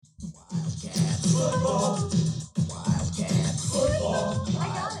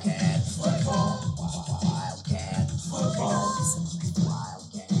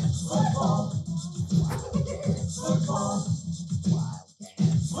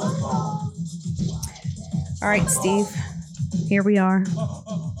All right, Steve, here we are.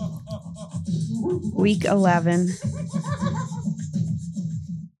 Week 11.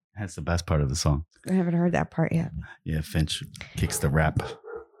 That's the best part of the song. I haven't heard that part yet. Yeah, Finch kicks the rap.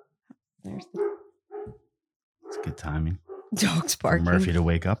 There's It's good timing. dogs For barking. Murphy to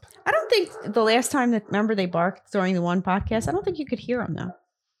wake up. I don't think the last time that, remember they barked during the one podcast, I don't think you could hear them though.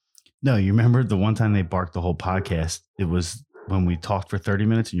 No, you remember the one time they barked the whole podcast? It was when we talked for 30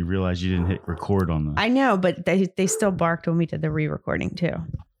 minutes and you realized you didn't hit record on the... I know, but they still barked when we did the re-recording too.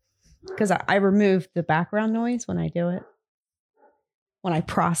 Because I removed the background noise when I do it. When I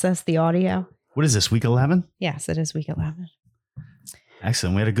process the audio. What is this, week 11? Yes, it is week 11.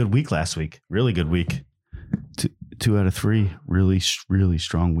 Excellent. We had a good week last week. Really good week. Two out of three really, really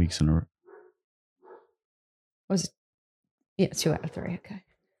strong weeks in a row. Was it? Yeah, 2 out of 3. Okay.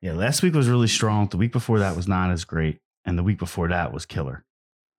 Yeah, last week was really strong. The week before that was not as great. And the week before that was killer.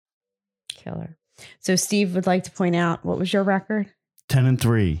 Killer. So Steve would like to point out, what was your record?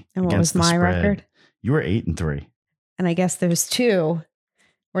 10-3. And what was my record? You were 8-3. And I guess those two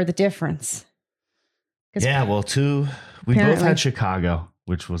were the difference. Yeah, well, we both had Chicago,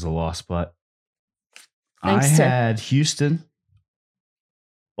 which was a loss, but I had Houston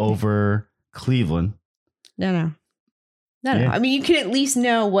over Cleveland. No. I mean, you can at least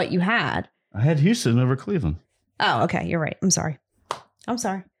know what you had. I had Houston over Cleveland. Oh, okay. You're right. I'm sorry. I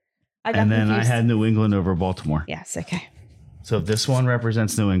got and then confused. I had New England over Baltimore. Yes. Okay. So this one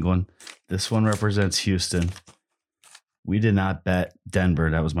represents New England. This one represents Houston. We did not bet Denver.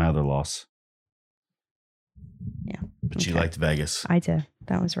 That was my other loss. Yeah. But you liked Vegas. I did.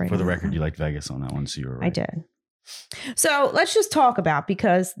 That was right. For the record, you liked Vegas on that one, so you were right. I did. So let's just talk about,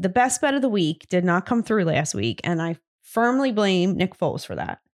 because the best bet of the week did not come through last week, and I firmly blame Nick Foles for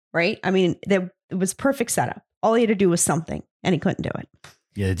that, right? I mean, it was perfect setup. All he had to do was something, and he couldn't do it.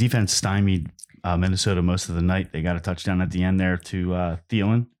 Yeah, the defense stymied Minnesota most of the night. They got a touchdown at the end there to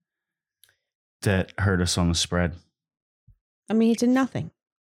Thielen that hurt us on the spread. I mean, he did nothing.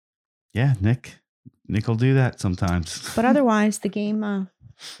 Yeah, Nick will do that sometimes. But otherwise, the game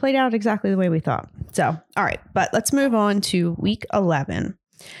played out exactly the way we thought. So, all right, but let's move on to week 11.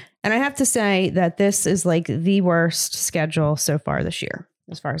 And I have to say that this is like the worst schedule so far this year,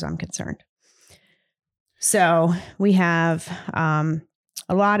 as far as I'm concerned. So we have a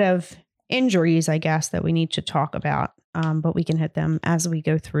lot of injuries, I guess, that we need to talk about, but we can hit them as we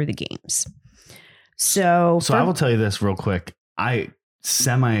go through the games. So I will tell you this real quick. I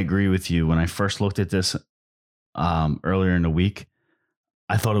semi-agree with you. When I first looked at this earlier in the week,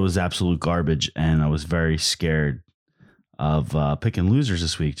 I thought it was absolute garbage, and I was very scared of picking losers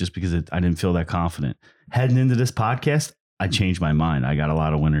this week just because I didn't feel that confident. Heading into this podcast, I changed my mind. I got a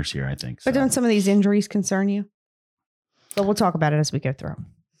lot of winners here, I think. But don't some of these injuries concern you? But we'll talk about it as we go through.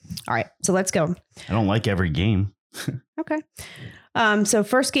 All right, so let's go. I don't like every game. Okay. So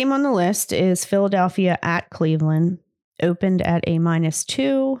first game on the list is Philadelphia at Cleveland. Opened at a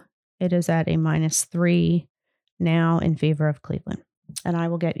 -2. It is at a -3 now in favor of Cleveland. And I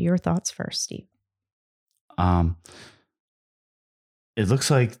will get your thoughts first, Steve. It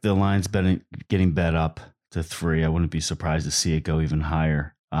looks like the line's getting bet up to 3. I wouldn't be surprised to see it go even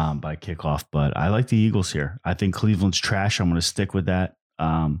higher by kickoff, but I like the Eagles here. I think Cleveland's trash. I'm going to stick with that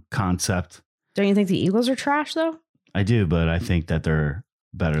concept. Don't you think the Eagles are trash, though? I do, but I think that they're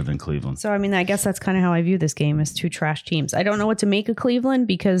better than Cleveland. So, I mean, I guess that's kind of how I view this game, as two trash teams. I don't know what to make of Cleveland,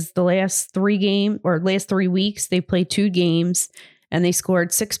 because the last 3 weeks, they played 2 games and they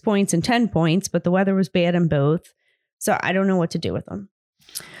scored 6 points and 10 points, but the weather was bad in both. So I don't know what to do with them.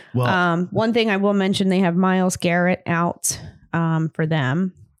 Well, one thing I will mention, they have Myles Garrett out for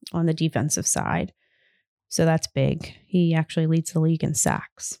them on the defensive side. So that's big. He actually leads the league in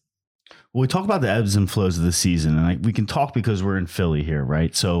sacks. Well, we talk about the ebbs and flows of the season, and we can talk because we're in Philly here,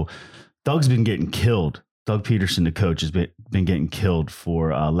 right? So Doug's been getting killed. Doug Peterson, the coach, has been getting killed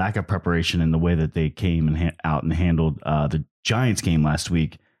for lack of preparation in the way that they came out and handled the Giants game last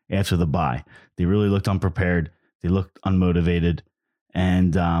week after the bye. They really looked unprepared. They looked unmotivated,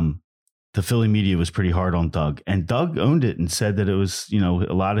 and the Philly media was pretty hard on Doug. And Doug owned it and said that it was,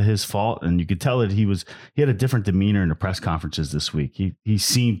 a lot of his fault. And you could tell that he had a different demeanor in the press conferences this week. He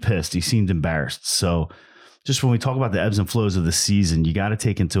seemed pissed. He seemed embarrassed. So just when we talk about the ebbs and flows of the season, you got to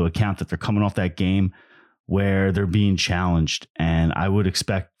take into account that they're coming off that game where they're being challenged. And I would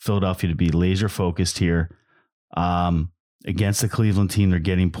expect Philadelphia to be laser focused here against the Cleveland team. They're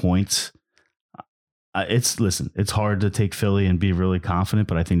getting points. It's hard to take Philly and be really confident,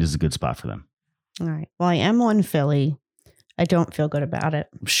 but I think this is a good spot for them. All right. Well, I am on Philly. I don't feel good about it.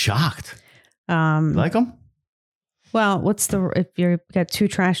 I'm shocked. You like them? Well, if you've got two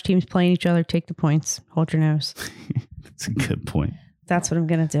trash teams playing each other, take the points. Hold your nose. That's a good point. That's what I'm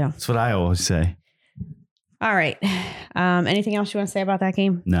going to do. That's what I always say. All right. Anything else you want to say about that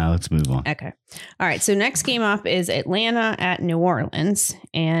game? No, let's move on. Okay. All right. So next game up is Atlanta at New Orleans.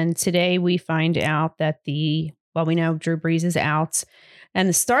 And today we find out that we know Drew Brees is out. And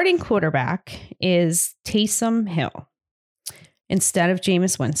the starting quarterback is Taysom Hill instead of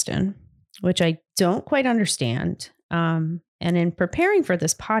Jameis Winston, which I don't quite understand. And in preparing for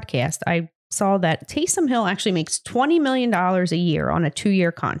this podcast, I saw that Taysom Hill actually makes $20 million a year on a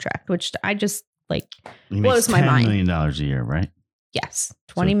 2-year contract, which I just blows my mind. $10 million a year, right? Yes.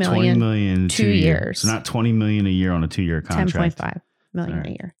 $20 million 2 years. So not $20 million a year on a 2-year contract. 10.5 million a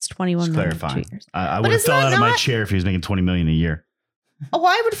year. It's 21 million for 2 years. I would have fell out of my chair if he was making $20 million a year. Oh,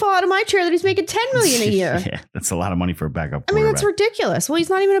 I would fall out of my chair that he's making $10 million a year. Yeah, that's a lot of money for a backup quarterback. I mean, that's ridiculous. Well, he's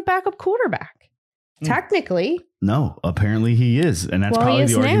not even a backup quarterback. Technically. No, apparently he is. And that's probably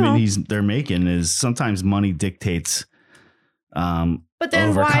the argument they're making is sometimes money dictates but then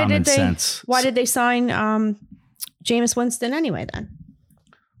over common sense. Why did they sign Jameis Winston anyway then?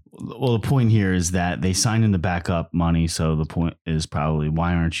 Well, the point here is that they signed in the backup money. So the point is probably,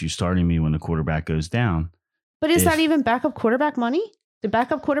 why aren't you starting me when the quarterback goes down? But is that even backup quarterback money? Do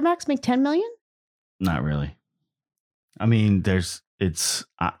backup quarterbacks make $10 million? Not really. I mean,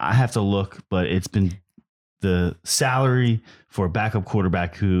 I have to look, but it's been the salary for a backup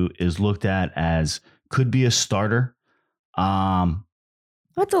quarterback who is looked at as could be a starter. I'll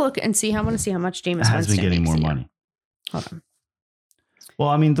have to look and see. I want to see how much Jameis has been getting more money. Hold on. Well,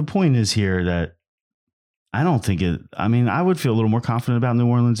 I mean, the point is here that I don't think it. I mean, I would feel a little more confident about New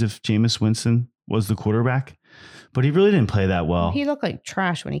Orleans if Jameis Winston was the quarterback, but he really didn't play that well. He looked like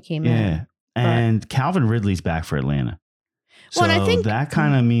trash when he came in. Yeah, and Calvin Ridley's back for Atlanta. So I think that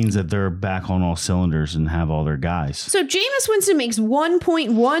kind of means that they're back on all cylinders and have all their guys. So Jameis Winston makes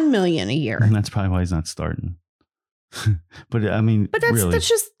 $1.1 million a year. And that's probably why he's not starting. But I mean, that's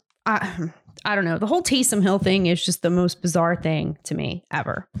just I don't know. The whole Taysom Hill thing is just the most bizarre thing to me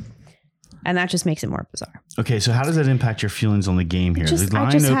ever. And that just makes it more bizarre. Okay, so how does that impact your feelings on the game here? The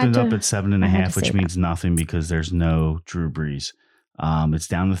line opened up at 7.5, which means nothing because there's no Drew Brees. It's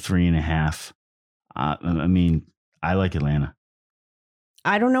down to 3.5. I mean, I like Atlanta.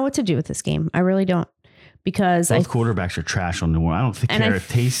 I don't know what to do with this game. I really don't. Because both quarterbacks are trash on New Orleans. I don't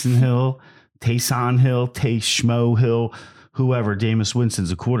think Taysom Hill, Schmo Hill, whoever, Jameis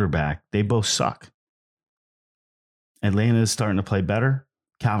Winston's a quarterback. They both suck. Atlanta is starting to play better.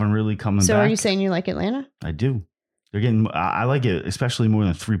 Calvin Ridley coming back. So are you saying you like Atlanta? I do. They're getting, I like it, especially more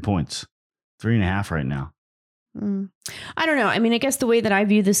than 3 points. 3.5 right now. I don't know. I mean, I guess the way that I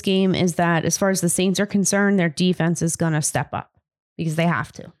view this game is that as far as the Saints are concerned, their defense is going to step up because they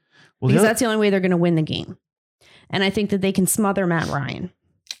have to. Because that's the only way they're going to win the game. And I think that they can smother Matt Ryan.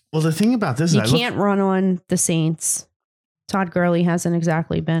 Well, the thing about this is you can't run on the Saints. Todd Gurley hasn't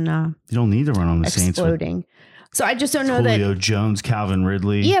exactly been you don't need to run on the Saints. Exploding. So I just don't know Julio Jones, Calvin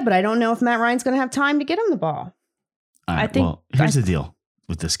Ridley. Yeah, but I don't know if Matt Ryan's going to have time to get him the ball. All right, here's the deal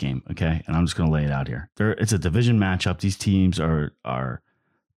with this game, okay? And I'm just going to lay it out here. It's a division matchup. These teams are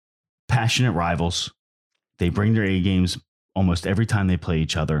passionate rivals. They bring their A games almost every time they play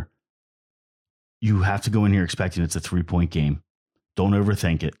each other. You have to go in here expecting it's a 3-point game. Don't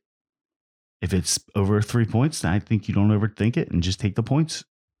overthink it. If it's over 3 points, I think you don't overthink it and just take the points.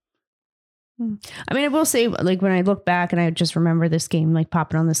 I mean, I will say, like, when I look back and I just remember this game, like,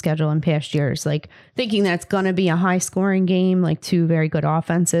 popping on the schedule in past years, like, thinking that it's going to be a high scoring game, like two very good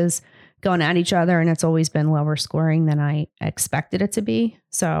offenses going at each other. And it's always been lower scoring than I expected it to be.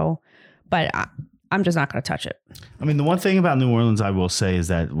 So, but I'm just not going to touch it. I mean, the one thing about New Orleans, I will say, is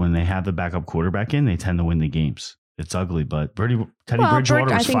that when they have the backup quarterback in, they tend to win the games. It's ugly, but Teddy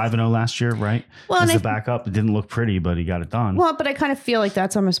Bridgewater was 5-0 last year, right? Well, as the backup, it didn't look pretty, but he got it done. Well, but I kind of feel like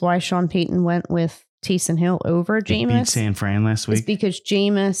that's almost why Sean Payton went with Taysom Hill over Jameis. Beat San Fran last week. It's because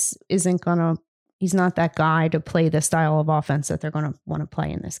Jameis he's not that guy to play the style of offense that they're going to want to play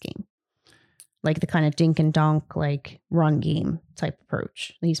in this game. Like the kind of dink and dunk, like run game type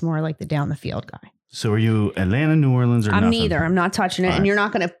approach. He's more like the down the field guy. So are you Atlanta, New Orleans, or I'm nothing? neither. I'm not touching it. All and you're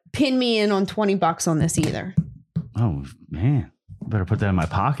not going to pin me in on $20 on this either. Oh, man. Better put that in my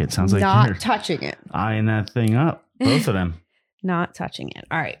pocket. Sounds like not touching it. Eyeing that thing up. Both of them. Not touching it.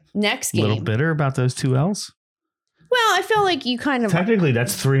 All right. Next game. A little bitter about those 2 L's? Well, I feel like you kind of... Technically,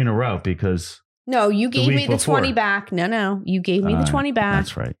 that's 3 in a row because... No, you gave me the 20 back. No. You gave me the 20 back.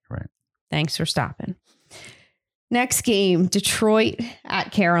 That's right. Thanks for stopping. Next game, Detroit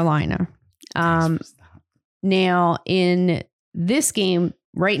at Carolina. Now, in this game,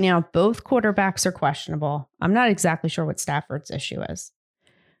 right now, both quarterbacks are questionable. I'm not exactly sure what Stafford's issue is,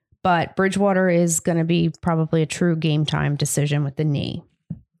 but Bridgewater is going to be probably a true game time decision with the knee.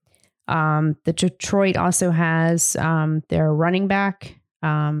 The Detroit also has their running back.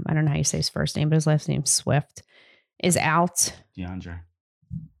 I don't know how you say his first name, but his last name, Swift, is out. DeAndre.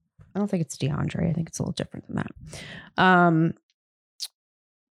 I don't think it's DeAndre. I think it's a little different than that.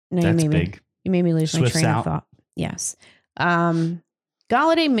 No, That's big. You made me lose Swift's my train out. of thought. Yes.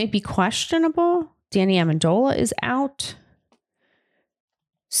 Galladay may be questionable. Danny Amendola is out.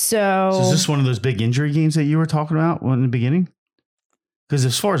 So is this one of those big injury games that you were talking about in the beginning? Because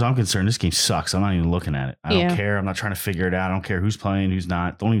as far as I'm concerned, this game sucks. I'm not even looking at it. I don't care. I'm not trying to figure it out. I don't care who's playing, who's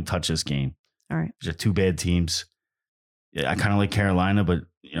not. Don't even touch this game. All right. These are two bad teams. Yeah, I kind of like Carolina, but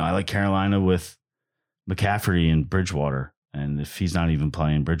I like Carolina with McCaffrey and Bridgewater. And if he's not even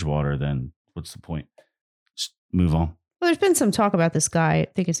playing Bridgewater, then what's the point? Just move on. Well, there's been some talk about this guy. I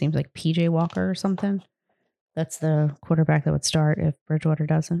think his name's like PJ Walker or something. That's the quarterback that would start if Bridgewater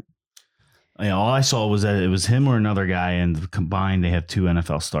doesn't. Yeah, all I saw was that it was him or another guy, and combined they have 2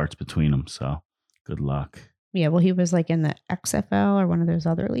 NFL starts between them. So good luck. Yeah, well, he was like in the XFL or one of those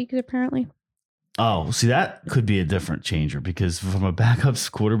other leagues, apparently. Oh, see, that could be a different changer because from a backups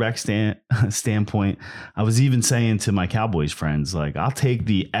quarterback standpoint, I was even saying to my Cowboys friends, like, I'll take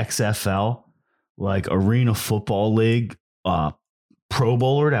the XFL, like Arena Football League, Pro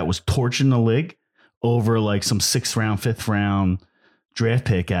Bowler that was torching the league over like some 6th round, 5th round draft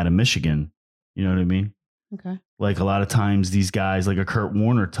pick out of Michigan. You know what I mean? Okay. Like a lot of times these guys, like a Kurt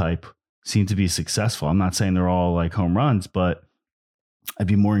Warner type, seem to be successful. I'm not saying they're all like home runs, but I'd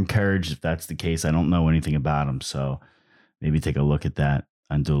be more encouraged if that's the case. I don't know anything about them, so maybe take a look at that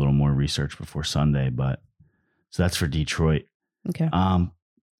and do a little more research before Sunday. But so that's for Detroit. Okay.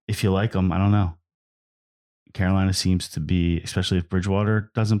 If you like them, I don't know. Carolina seems to be, especially if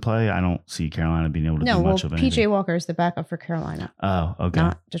Bridgewater doesn't play, I don't see Carolina being able to do much of anything. PJ Walker is the backup for Carolina. Oh, okay.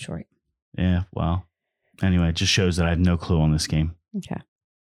 Not Detroit. Yeah, well, anyway, it just shows that I have no clue on this game. Okay.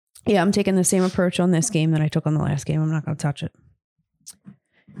 Yeah, I'm taking the same approach on this game that I took on the last game. I'm not going to touch it.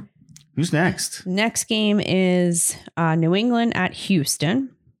 Who's next? Next game is New England at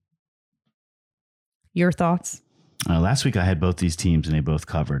Houston. Your thoughts? Last week I had both these teams and they both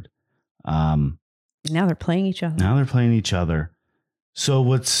covered. Now they're playing each other. So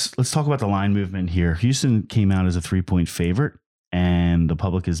let's talk about the line movement here. Houston came out as a 3-point favorite, and the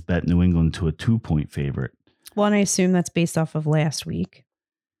public has bet New England to a 2-point favorite. Well, and I assume that's based off of last week.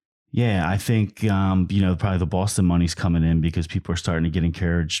 Yeah, I think, probably the Boston money's coming in because people are starting to get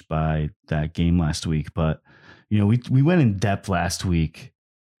encouraged by that game last week. But, we went in depth last week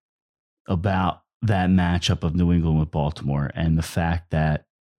about that matchup of New England with Baltimore and the fact that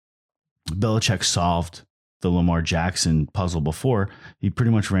Belichick solved the Lamar Jackson puzzle before. He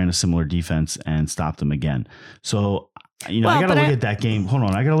pretty much ran a similar defense and stopped him again. So, I got to look at that game. Hold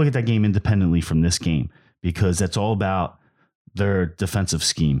on. I got to look at that game independently from this game because that's all about their defensive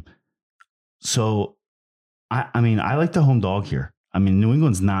scheme. So, I like the home dog here. New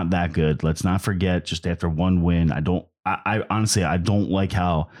England's not that good. Let's not forget, just after one win, I honestly, I don't like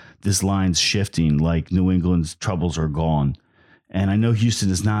how this line's shifting. Like New England's troubles are gone. And I know Houston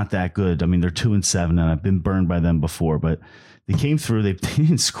is not that good. They're 2-7, and I've been burned by them before, but they came through. They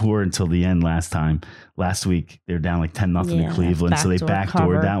didn't score until the end last week. They were down like 10-0 to Cleveland, so they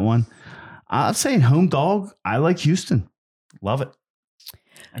backdoored that one. I'm saying home dog. I like Houston. Love it.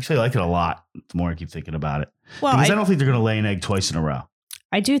 Actually, I like it a lot the more I keep thinking about it. Well, because I don't think they're going to lay an egg twice in a row.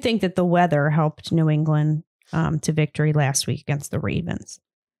 I do think that the weather helped New England to victory last week against the Ravens.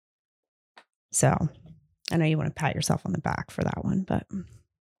 So I know you want to pat yourself on the back for that one, but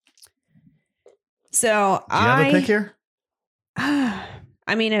so do you have a pick here? Are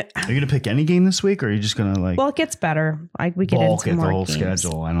you going to pick any game this week, or are you just going to like? Well, it gets better. We get into more the whole games.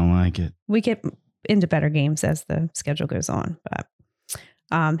 Schedule. I don't like it. We get into better games as the schedule goes on, but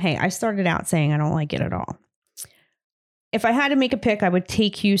hey, I started out saying I don't like it at all. If I had to make a pick, I would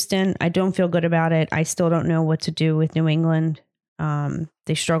take Houston. I don't feel good about it. I still don't know what to do with New England.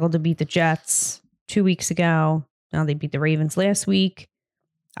 They struggled to beat the Jets 2 weeks ago. Now they beat the Ravens last week.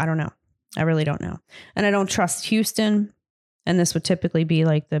 I don't know. I really don't know. And I don't trust Houston. And this would typically be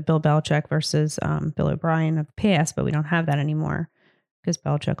like the Bill Belichick versus Bill O'Brien of the past, but we don't have that anymore because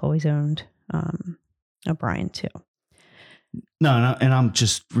Belichick always owned O'Brien too. No, and I'm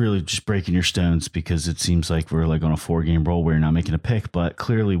just breaking your stones because it seems like we're like on a 4-game roll where you're not making a pick, but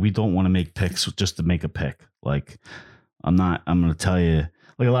clearly we don't want to make picks just to make a pick. Like I'm going to tell you,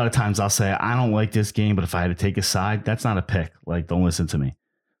 like a lot of times I'll say, I don't like this game, but if I had to take a side, that's not a pick. Like, don't listen to me.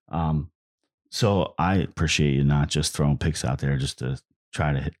 So I appreciate you not just throwing picks out there just to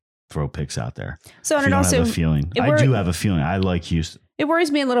try to throw picks out there. So, if and you don't also, have a feeling. I do have a feeling. I like Houston. It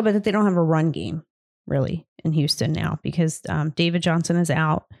worries me a little bit that they don't have a run game really in Houston now because David Johnson is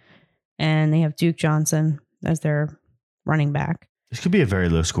out and they have Duke Johnson as their running back. This could be a very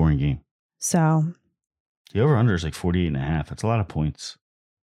low scoring game. So the over under is like 48.5. That's a lot of points.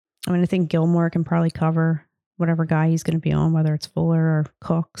 I mean, I think Gilmore can probably cover whatever guy he's going to be on, whether it's Fuller or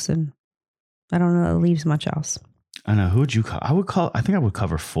Cooks. And I don't know, it leaves much else. I know. Who would you call? I think I would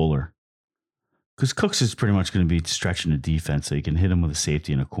cover Fuller. Because Cooks is pretty much going to be stretching the defense, so you can hit him with a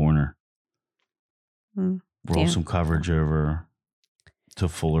safety in a corner. Roll some coverage over to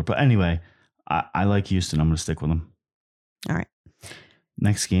Fuller. But anyway, I like Houston. I'm going to stick with them. All right.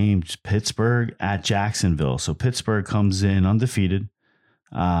 Next game, Pittsburgh at Jacksonville. So Pittsburgh comes in undefeated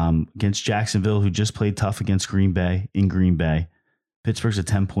against Jacksonville, who just played tough against Green Bay in Green Bay. Pittsburgh's a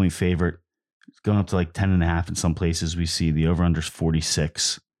 10-point favorite. It's going up to like 10.5 in some places. We see the over-under is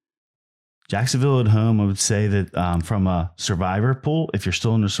 46. Jacksonville at home, I would say that from a survivor pool, if you're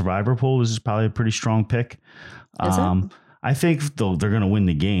still in the survivor pool, this is probably a pretty strong pick. I think they're going to win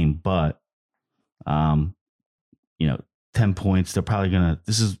the game, but 10 points, they're probably going to,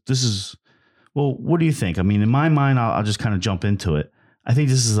 this is, well, what do you think? I mean, in my mind, I'll just kind of jump into it. I think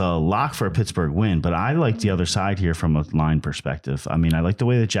this is a lock for a Pittsburgh win, but I like the other side here from a line perspective. I mean, I like the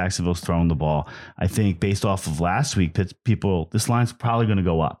way that Jacksonville's throwing the ball. I think based off of last week, this line's probably going to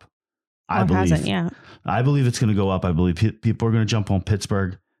go up. I believe it's going to go up. I believe people are going to jump on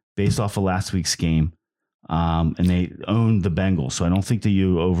Pittsburgh based off of last week's game. And they own the Bengals. So I don't think that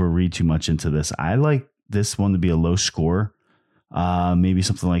you overread too much into this. I like this one to be a low score. Maybe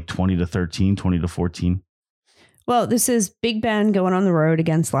something like 20-13, 20-14. Well, this is Big Ben going on the road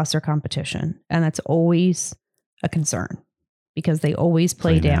against lesser competition. And that's always a concern because they always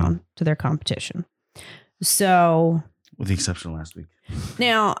play down to their competition. So, with the exception of last week.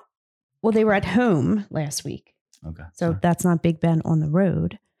 Now, well, they were at home last week. Okay. So that's not Big Ben on the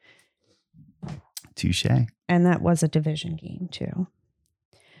road. Touche. And that was a division game too.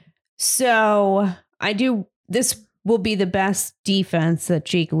 So this will be the best defense that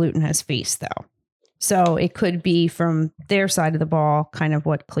Jake Luton has faced though. So it could be from their side of the ball, kind of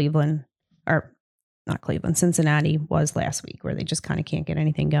what Cincinnati was last week, where they just kind of can't get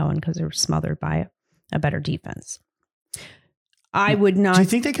anything going because they were smothered by a better defense. I would not. Do you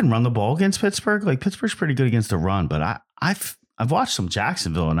think they can run the ball against Pittsburgh? Like Pittsburgh's pretty good against the run, but I've watched some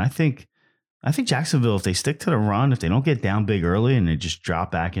Jacksonville, and I think Jacksonville, if they stick to the run, if they don't get down big early and they just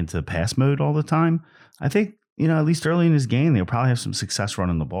drop back into pass mode all the time, I think at least early in this game they'll probably have some success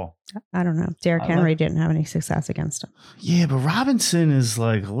running the ball. I don't know. Derrick Henry didn't have any success against him. Yeah, but Robinson is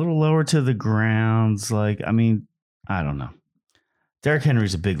like a little lower to the grounds. Like, I mean, I don't know. Derrick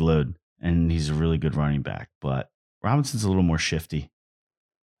Henry's a big load, and he's a really good running back, but Robinson's a little more shifty.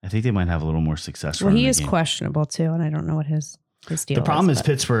 I think they might have a little more success. Well, he is questionable too, and I don't know what his deal is. The problem is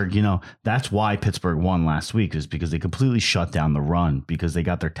Pittsburgh, that's why Pittsburgh won last week, is because they completely shut down the run because they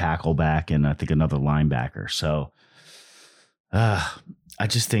got their tackle back and I think another linebacker. So I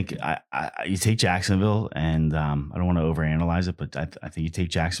just think you take Jacksonville, and I don't want to overanalyze it, but I think you take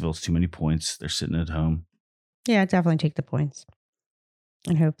Jacksonville. It's too many points. They're sitting at home. Yeah, definitely take the points.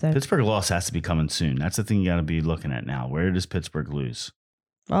 And hope that Pittsburgh loss has to be coming soon. That's the thing you got to be looking at now. Where does Pittsburgh lose?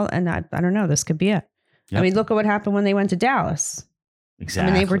 Well, and I don't know. This could be it. Yep. I mean, look at what happened when they went to Dallas. Exactly.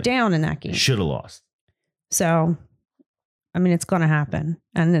 I mean, they were down in that game. Should have lost. So, I mean, it's going to happen.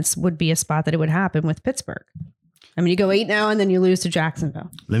 And this would be a spot that it would happen with Pittsburgh. I mean, you go 8 now and then you lose to Jacksonville.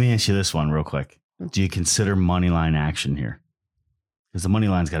 Let me ask you this one real quick. Do you consider money line action here? Because the money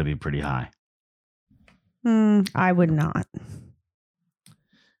line's got to be pretty high. I would not.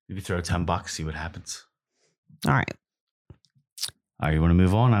 Maybe throw $10, see what happens. All right. You want to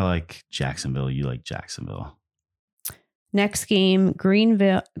move on? I like Jacksonville. You like Jacksonville. Next game, Green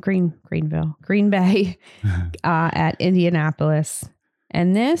Bay at Indianapolis.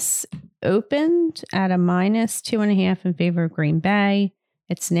 And this opened at a -2.5 in favor of Green Bay.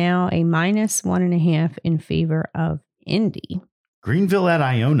 It's now a -1.5 in favor of Indy. Greenville at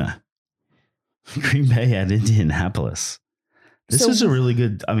Iona. Green Bay at Indianapolis. This is a really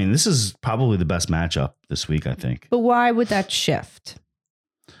good, this is probably the best matchup this week, I think. But why would that shift?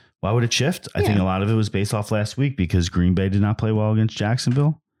 Why would it shift? I think a lot of it was based off last week because Green Bay did not play well against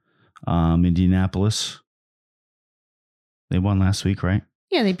Jacksonville. Indianapolis, they won last week, right?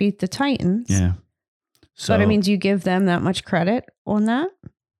 Yeah, they beat the Titans. Yeah. So, but do you give them that much credit on that?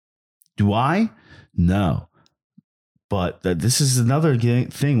 Do I? No. But this is another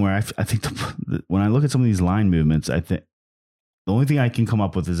thing where I think when I look at some of these line movements, I think the only thing I can come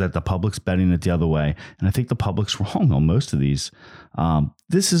up with is that the public's betting it the other way. And I think the public's wrong on most of these.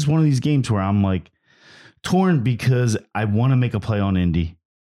 This is one of these games where I'm like torn because I want to make a play on Indy.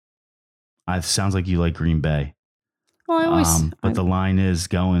 It sounds like you like Green Bay. Well, but the line is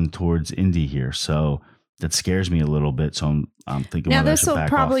going towards Indy here. So that scares me a little bit. So I'm thinking now this will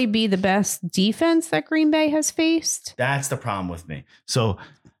probably be the best defense that Green Bay has faced. That's the problem with me. So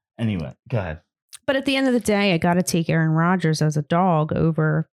anyway, go ahead. But at the end of the day, I got to take Aaron Rodgers as a dog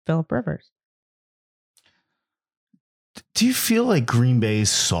over Phillip Rivers. Do you feel like Green Bay's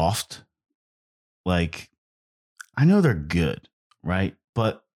soft? Like, I know they're good, right?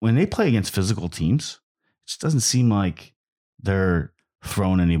 But when they play against physical teams, it just doesn't seem like they're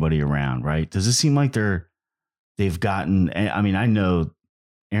throwing anybody around, right? Does it seem like they've gotten, I mean, I know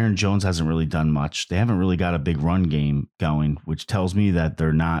Aaron Jones hasn't really done much. They haven't really got a big run game going, which tells me that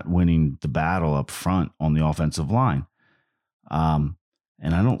they're not winning the battle up front on the offensive line. And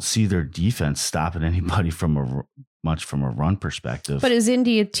I don't see their defense stopping anybody much from a run perspective. But is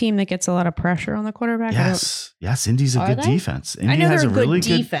Indy a team that gets a lot of pressure on the quarterback? Yes. Indy's a good defense. Indy I know has they're a really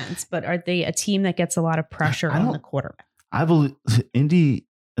good defense, but are they a team that gets a lot of pressure on the quarterback? I believe Indy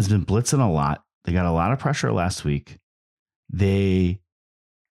has been blitzing a lot. They got a lot of pressure last week.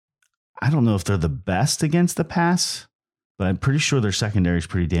 I don't know if they're the best against the pass, but I'm pretty sure their secondary is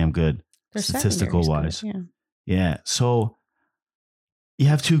pretty damn good, statistical wise. Good, yeah. So you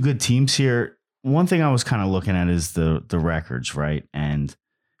have two good teams here. One thing I was kind of looking at is the records, right? And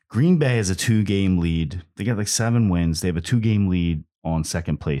Green Bay has a 2-game lead. They got like 7 wins. They have a 2-game lead on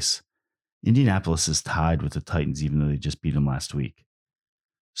second place. Indianapolis is tied with the Titans, even though they just beat them last week.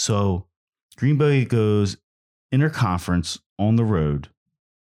 So Green Bay goes interconference on the road,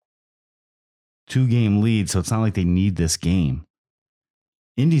 2-game lead. So it's not like they need this game.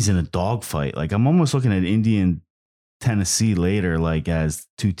 Indy's in a dogfight. Like, I'm almost looking at Indy and Tennessee later, like as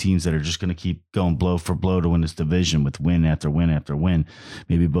two teams that are just going to keep going blow for blow to win this division with win after win after win.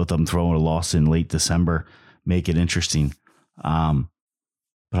 Maybe both of them throwing a loss in late December, make it interesting.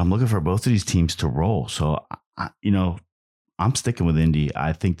 But I'm looking for both of these teams to roll. So, I'm sticking with Indy.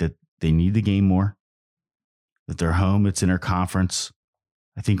 I think that they need the game more, that they're home. It's interconference.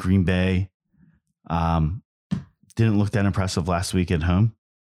 I think Green Bay didn't look that impressive last week at home.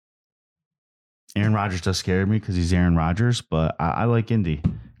 Aaron Rodgers does scare me because he's Aaron Rodgers, but I like Indy.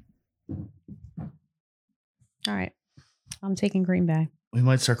 All right. I'm taking Green Bay. We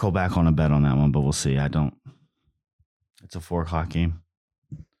might circle back on a bet on that one, but we'll see. It's a 4:00 game.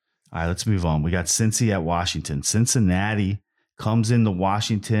 All right, let's move on. We got Cincy at Washington. Cincinnati comes into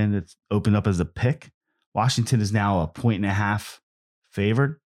Washington. It's opened up as a pick. Washington is now 1.5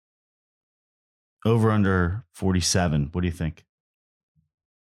 favored. Over under 47. What do you think?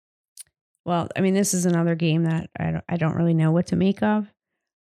 Well, I mean, this is another game that I don't really know what to make of.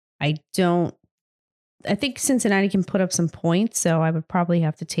 I think Cincinnati can put up some points, so I would probably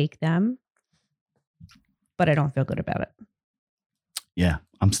have to take them. But I don't feel good about it. Yeah,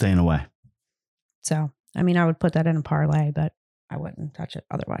 I'm staying away. So, I mean, I would put that in a parlay, but I wouldn't touch it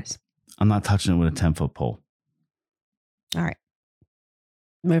otherwise. I'm not touching it with a 10-foot pole. All right.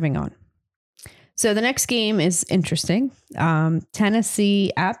 Moving on. So the next game is interesting.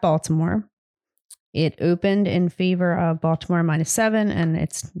 Tennessee at Baltimore. It opened in favor of Baltimore -7, and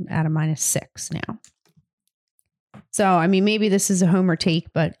it's at a -6 now. So, I mean, maybe this is a homer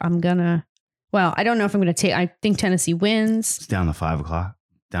take, but I don't know if I'm going to take, I think Tennessee wins. It's down to 5 o'clock,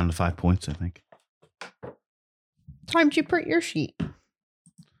 down to 5 points, I think. Time to print your sheet. Let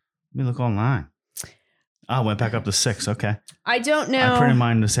me look online. Oh, went back up to 6. Okay. I don't know. I printed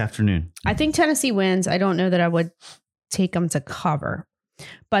mine this afternoon. I think Tennessee wins. I don't know that I would take them to cover.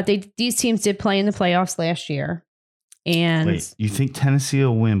 But these teams did play in the playoffs last year. And wait, you think Tennessee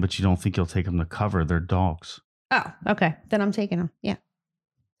will win, but you don't think you'll take them to cover? They're dogs. Oh, okay. Then I'm taking them. Yeah,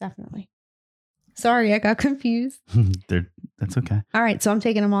 definitely. Sorry, I got confused. That's okay. All right, so I'm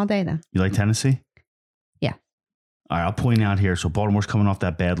taking them all day then. You like Tennessee? Yeah. All right, I'll point out here. So Baltimore's coming off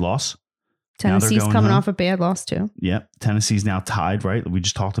that bad loss. Tennessee's coming off a bad loss too. Yep. Tennessee's now tied, right? We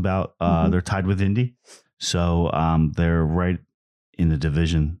just talked about they're tied with Indy. So they're right in the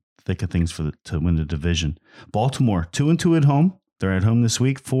division, thick of things to win the division. Baltimore, 2-2 at home. They're at home this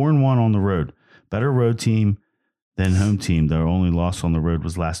week, 4-1 on the road. Better road team than home team. Their only loss on the road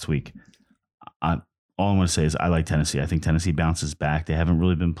was last week. All I'm going to say is I like Tennessee. I think Tennessee bounces back. They haven't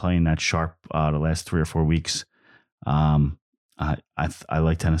really been playing that sharp the last 3 or 4 weeks. I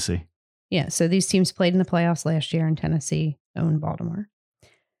like Tennessee. Yeah, so these teams played in the playoffs last year, and Tennessee owned Baltimore.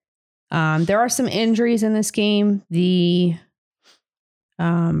 There are some injuries in this game. The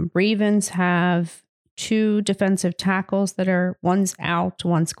Ravens have 2 defensive tackles one's out,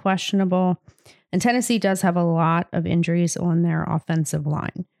 one's questionable. And Tennessee does have a lot of injuries on their offensive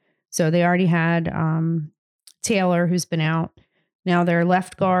line. So they already had Taylor, who's been out. Now their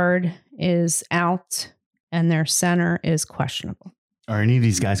left guard is out and their center is questionable. Are any of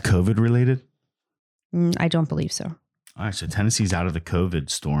these guys COVID related? I don't believe so. All right, so Tennessee's out of the COVID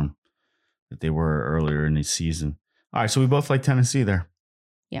storm that they were earlier in the season. All right, so we both like Tennessee there.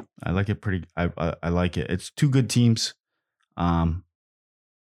 Yeah, I like it pretty. I like it. It's 2 good teams,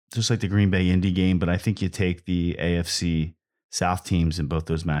 just like the Green Bay Indy game. But I think you take the AFC South teams in both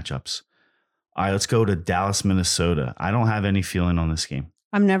those matchups. All right, let's go to Dallas, Minnesota. I don't have any feeling on this game.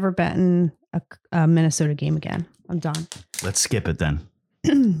 I'm never betting a Minnesota game again. I'm done. Let's skip it then.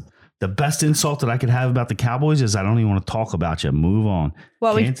 The best insult that I could have about the Cowboys is I don't even want to talk about you. Move on.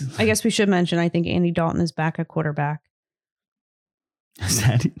 Well, I guess we should mention, I think Andy Dalton is back at quarterback.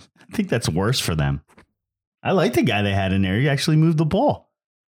 I think that's worse for them. I like the guy they had in there. He actually moved the ball.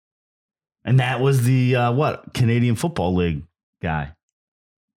 And that was the, Canadian Football League guy.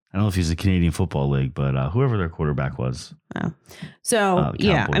 I don't know if he's the Canadian Football League, but whoever their quarterback was. Oh. So,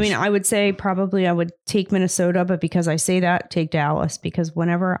 yeah, I mean, I would say probably I would take Minnesota, but because I say that, take Dallas, because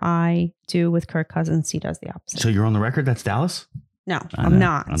whenever I do with Kirk Cousins, he does the opposite. So you're on the record? That's Dallas? No, I'm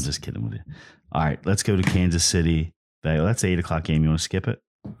not. I'm just kidding with you. All right, let's go to Kansas City. That's the 8:00 game. You want to skip it?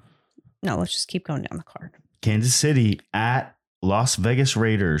 No, let's just keep going down the card. Kansas City at Las Vegas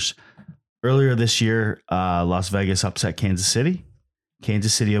Raiders. Earlier this year, Las Vegas upset Kansas City.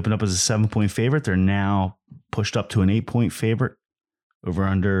 Kansas City opened up as a 7-point favorite. They're now pushed up to an 8-point favorite, over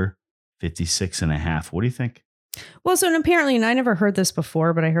under 56.5. What do you think? Well, so apparently, and I never heard this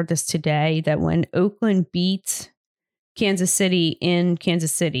before, but I heard this today, that when Oakland beat Kansas City in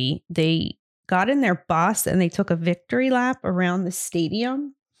Kansas City, they got in their bus and they took a victory lap around the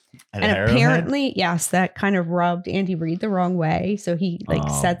stadium. And apparently, yes, that kind of rubbed Andy Reid the wrong way. So he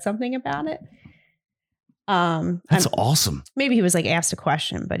said something about it. That's awesome. Maybe he was asked a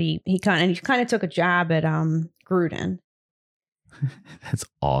question, but he kind of took a jab at Gruden. That's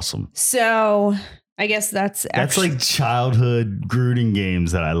awesome. So I guess that's like childhood Gruden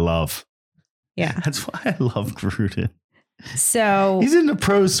games that I love. Yeah, that's why I love Gruden. So he's in the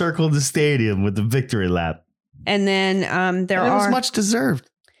pro circle of the stadium with the victory lap, and then it was much deserved.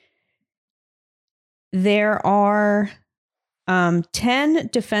 There are 10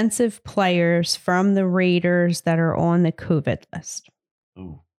 defensive players from the Raiders that are on the COVID list.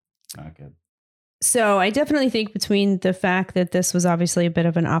 Ooh, not good. So I definitely think between the fact that this was obviously a bit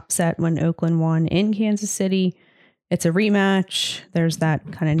of an upset when Oakland won in Kansas City, it's a rematch. There's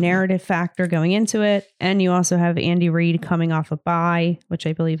that kind of narrative factor going into it. And you also have Andy Reid coming off a bye, which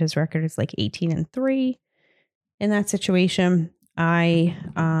I believe his record is 18-3 in that situation.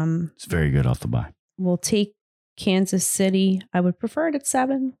 It's very good off the bye. Will take Kansas City. I would prefer it at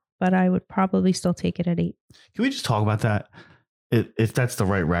 7, but I would probably still take it at 8. Can we just talk about that? If that's the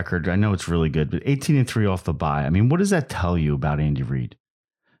right record, I know it's really good, but 18-3 off the bye. I mean, what does that tell you about Andy Reid?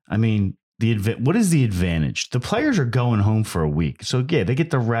 I mean, what is the advantage? The players are going home for a week. So yeah, they get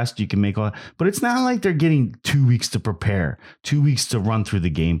the rest. You can make all, but it's not like they're getting 2 weeks to prepare, 2 weeks to run through the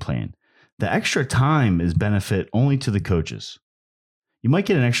game plan. The extra time is benefit only to the coaches. You might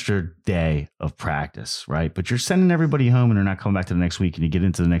get an extra day of practice, right? But you're sending everybody home and they're not coming back to the next week, and you get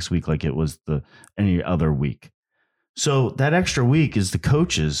into the next week like it was any other week. So that extra week is the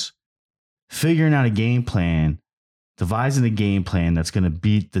coaches figuring out a game plan, devising a game plan that's going to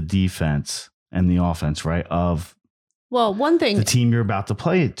beat the defense and the offense, right? One thing, the team you're about to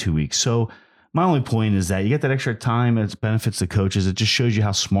play in 2 weeks. So my only point is that you get that extra time and it benefits the coaches. It just shows you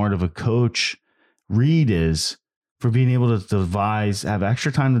how smart of a coach Reid is for being able to have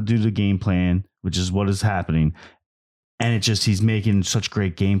extra time to do the game plan, which is what is happening. And he's making such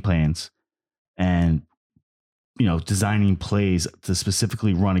great game plans and, designing plays to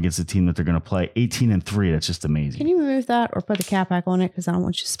specifically run against the team that they're going to play. 18-3. That's just amazing. Can you remove that or put the cap back on it? Because I don't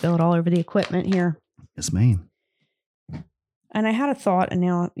want you to spill it all over the equipment here. Yes, ma'am. And I had a thought and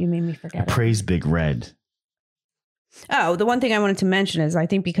now you made me forget it. Praise Big Red. Oh, the one thing I wanted to mention is I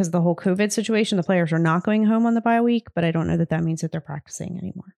think because of the whole COVID situation, the players are not going home on the bye week, but I don't know that means that they're practicing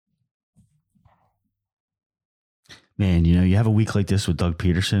anymore. Man, you have a week like this with Doug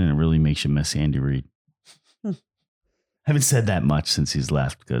Peterson and it really makes you miss Andy Reid. I haven't said that much since he's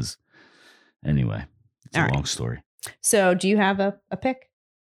left because anyway, it's a long story. So do you have a pick?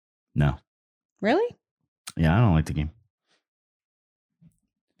 No. Really? Yeah, I don't like the game.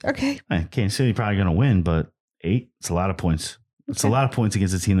 Okay. Kansas City probably going to win, but 8, it's a lot of points. It's a lot of points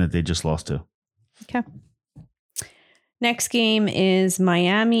against a team that they just lost to. Okay. Next game is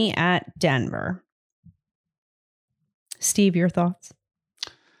Miami at Denver. Steve, your thoughts?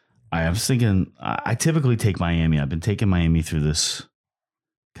 I was thinking, I typically take Miami. I've been taking Miami through this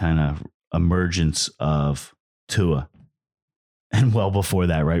kind of emergence of Tua. And well before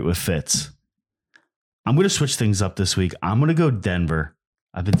that, right, with Fitz. I'm going to switch things up this week. I'm going to go Denver.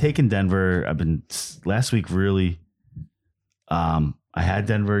 I've been taking Denver. Last week, really, I had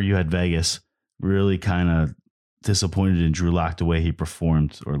Denver. You had Vegas. Really kind of disappointed in Drew Lock the way he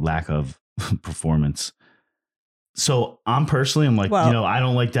performed, or lack of performance. So I'm like, I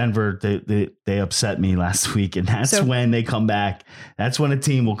don't like Denver. They upset me last week, and that's when they come back. That's when a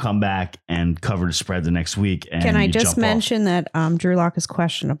team will come back and cover the spread the next week. And can I just mention that Drew Lock is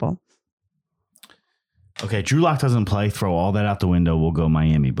questionable? Okay, Drew Lock doesn't play. Throw all that out the window. We'll go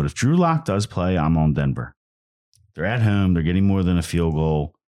Miami. But if Drew Lock does play, I'm on Denver. They're at home. They're getting more than a field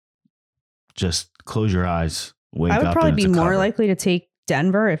goal. Just close your eyes. Wake up. I would probably be more likely to take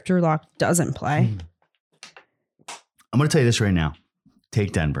Denver if Drew Lock doesn't play. I'm going to tell you this right now.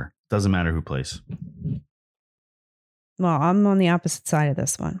 Take Denver. Doesn't matter who plays. Well, I'm on the opposite side of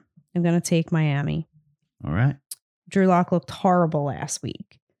this one. I'm going to take Miami. All right. Drew Lock looked horrible last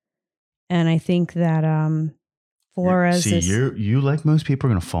week. And I think that Flores you like most people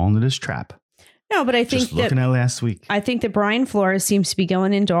are going to fall into this trap. No, but I think just looking at last week. I think that Brian Flores seems to be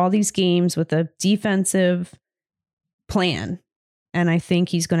going into all these games with a defensive plan. And I think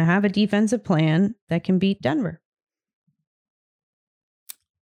he's going to have a defensive plan that can beat Denver.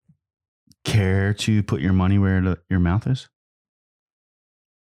 Care to put your money where your mouth is?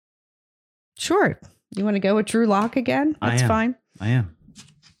 Sure. You want to go with Drew Lock again? That's fine. I am.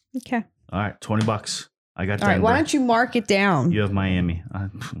 Okay. All right. $20. I got Denver. All right. Why don't you mark it down? You have Miami.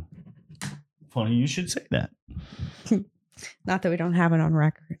 Funny you should say that. Not that we don't have it on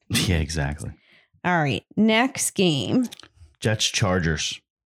record. Yeah, exactly. All right. Next game. Jets Chargers.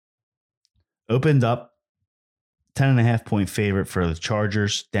 Opened up 10.5 point favorite for the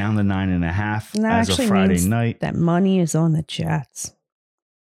Chargers, down to 9.5 as of Friday night. That money is on the Jets.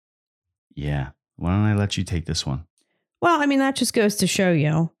 Yeah. Why don't I let you take this one? Well, I mean, that just goes to show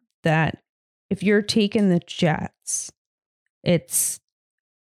you that if you're taking the Jets, it's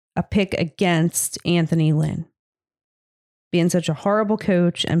a pick against Anthony Lynn. Being such a horrible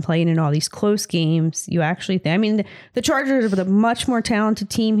coach and playing in all these close games, you actually think, I mean, the Chargers are the much more talented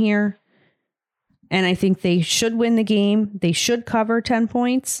team here. And I think they should win the game. They should cover 10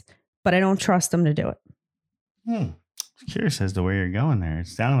 points, but I don't trust them to do it. I'm curious as to where you're going there. It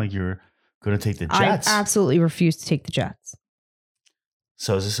sounded like you were going to take the Jets. I absolutely refuse to take the Jets.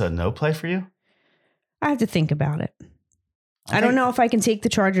 So is this a no play for you? I have to think about it. I don't know if I can take the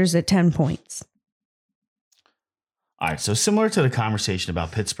Chargers at 10 points. All right. So similar to the conversation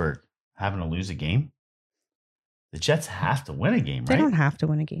about Pittsburgh having to lose a game, the Jets have to win a game, right? They don't have to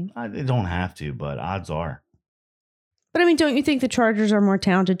win a game. They don't have to, but odds are. But I mean, don't you think the Chargers are more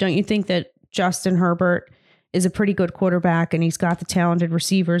talented? Don't you think that Justin Herbert is a pretty good quarterback and he's got the talented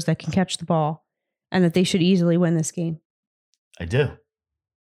receivers that can catch the ball and that they should easily win this game? I do.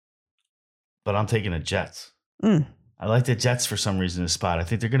 But I'm taking the Jets. I like the Jets for some reason in this spot. I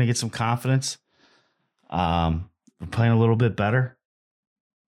think they're going to get some confidence. We're playing a little bit better.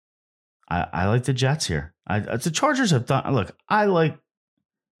 I like the Jets here. The Chargers have done. Look, I like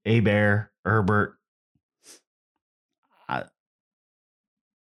Bear, Herbert.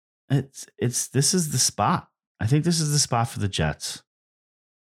 This is the spot. I think this is the spot for the Jets.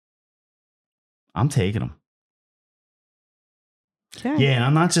 I'm taking them. Okay. Yeah, and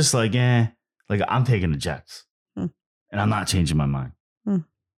I'm not just like I'm taking the Jets, and I'm not changing my mind.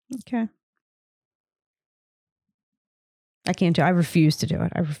 Okay. I can't do it. I refuse to do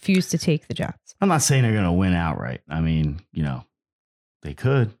it. I refuse to take the Jets. I'm not saying they're going to win outright. I mean, they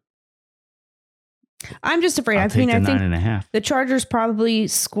could. I'm just afraid. I think the Chargers probably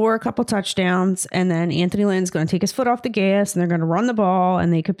score a couple touchdowns, and then Anthony Lynn's going to take his foot off the gas, and they're going to run the ball,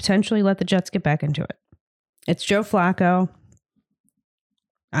 and they could potentially let the Jets get back into it. It's Joe Flacco.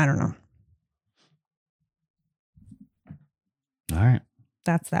 I don't know. All right.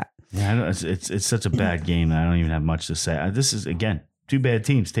 That's that. Yeah, it's such a bad game that I don't even have much to say. This is, again, two bad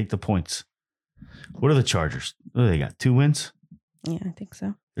teams. Take the points. What are the Chargers? What do they got? 2 wins? Yeah, I think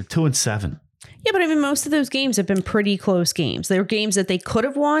so. They're 2-7. Yeah, but I mean, most of those games have been pretty close games. They're games that they could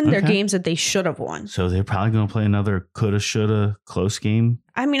have won. Okay. They're games that they should have won. So they're probably going to play another coulda, shoulda, close game.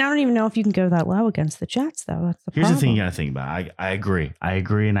 I mean, I don't even know if you can go that low against the Jets, though. That's the problem. Here's the thing you got to think about. I agree.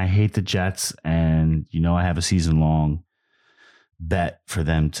 And I hate the Jets. And, I have a season-long bet for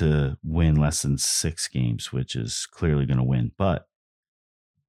them to win less than 6 games, which is clearly going to win. But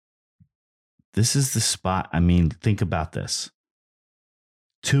this is the spot. I mean, think about this.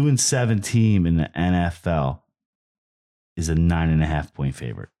 2-7 team in the NFL is a 9.5 point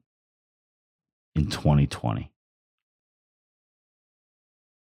favorite in 2020.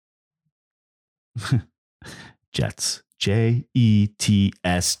 Jets.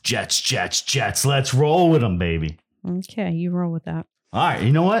 Jets. Jets. Let's roll with them, baby. Okay, you roll with that. All right,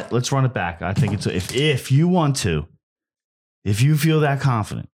 you know what? Let's run it back. I think it's if you want to, if you feel that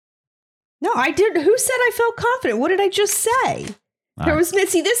confident. No, I did. Who said I felt confident? What did I just say? There was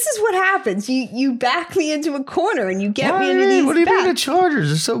Mitzi. This is what happens. You back me into a corner and you get me into these. What do you mean the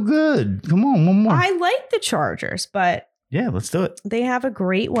Chargers are so good? Come on, one more. I like the Chargers, but yeah, let's do it. They have a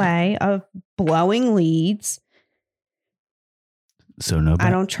great way of blowing leads. So no bet. I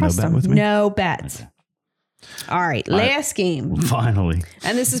don't trust them. No bets. Okay. All right, last game. Finally.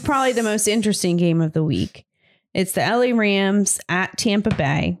 And this is probably the most interesting game of the week. It's the LA Rams at Tampa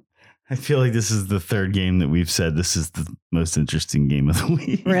Bay. I feel like this is the third game that we've said this is the most interesting game of the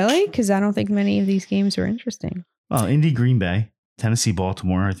week. Really? Because I don't think many of these games are interesting. Well, Indy, Green Bay, Tennessee,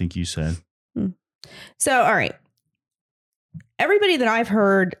 Baltimore, I think you said. So, all right. Everybody that I've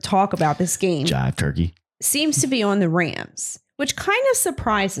heard talk about this game Jive Turkey seems to be on the Rams, which kind of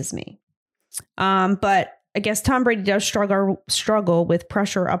surprises me. But I guess Tom Brady does struggle with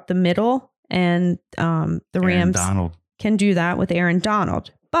pressure up the middle, and the Rams can do that with Aaron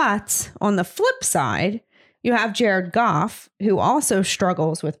Donald. But on the flip side, you have Jared Goff, who also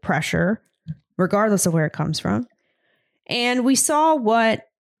struggles with pressure, regardless of where it comes from. And we saw what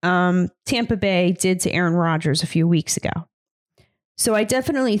Tampa Bay did to Aaron Rodgers a few weeks ago. So I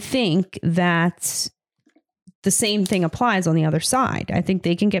definitely think that the same thing applies on the other side. I think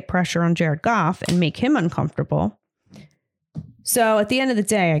they can get pressure on Jared Goff and make him uncomfortable. So at the end of the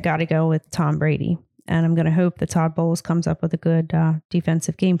day, I got to go with Tom Brady. And I'm going to hope that Todd Bowles comes up with a good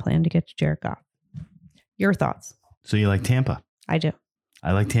defensive game plan to get to Jared Goff. Your thoughts? So you like Tampa? I do.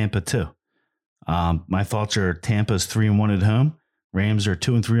 I like Tampa too. My thoughts are Tampa's 3-1 at home. Rams are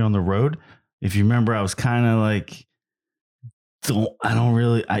 2-3 on the road. If you remember, I was kind of like, I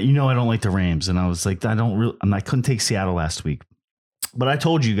don't like the Rams. And I was like, I couldn't take Seattle last week. But I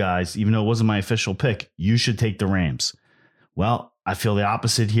told you guys, even though it wasn't my official pick, you should take the Rams. Well, I feel the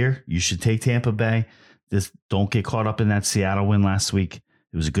opposite here. You should take Tampa Bay. Don't get caught up in that Seattle win last week.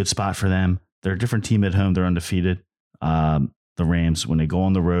 It was a good spot for them. They're a different team at home. They're undefeated. The Rams, when they go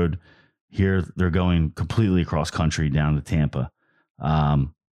on the road here, they're going completely across country down to Tampa.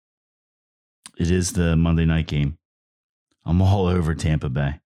 It is the Monday night game. I'm all over Tampa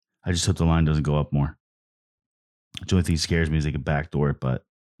Bay. I just hope the line doesn't go up more. The only thing that scares me is they can backdoor it, but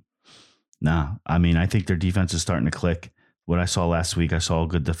nah. I mean, I think their defense is starting to click. What I saw last week, I saw a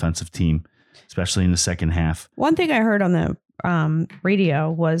good defensive team, especially in the second half. One thing I heard on the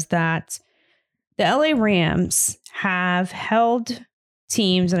radio was that the LA Rams have held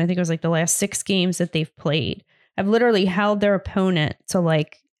teams, and I think it was like the last 6 games that they've played, have literally held their opponent to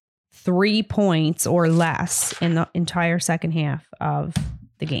like 3 points or less in the entire second half of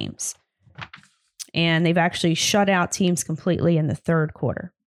the games. And they've actually shut out teams completely in the third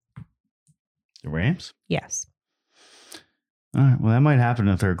quarter. The Rams? Yes. All right. Well, that might happen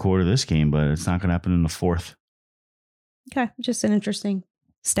in the third quarter of this game, but it's not going to happen in the fourth. Okay. Just an interesting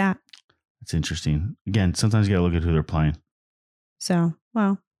stat. It's interesting. Again, sometimes you got to look at who they're playing. So,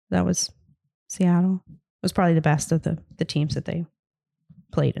 well, that was Seattle. It was probably the best of the teams that they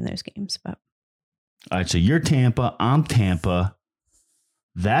played in those games. But all right. So you're Tampa. I'm Tampa.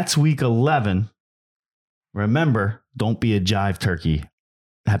 That's week 11. Remember, don't be a jive turkey.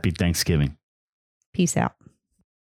 Happy Thanksgiving. Peace out.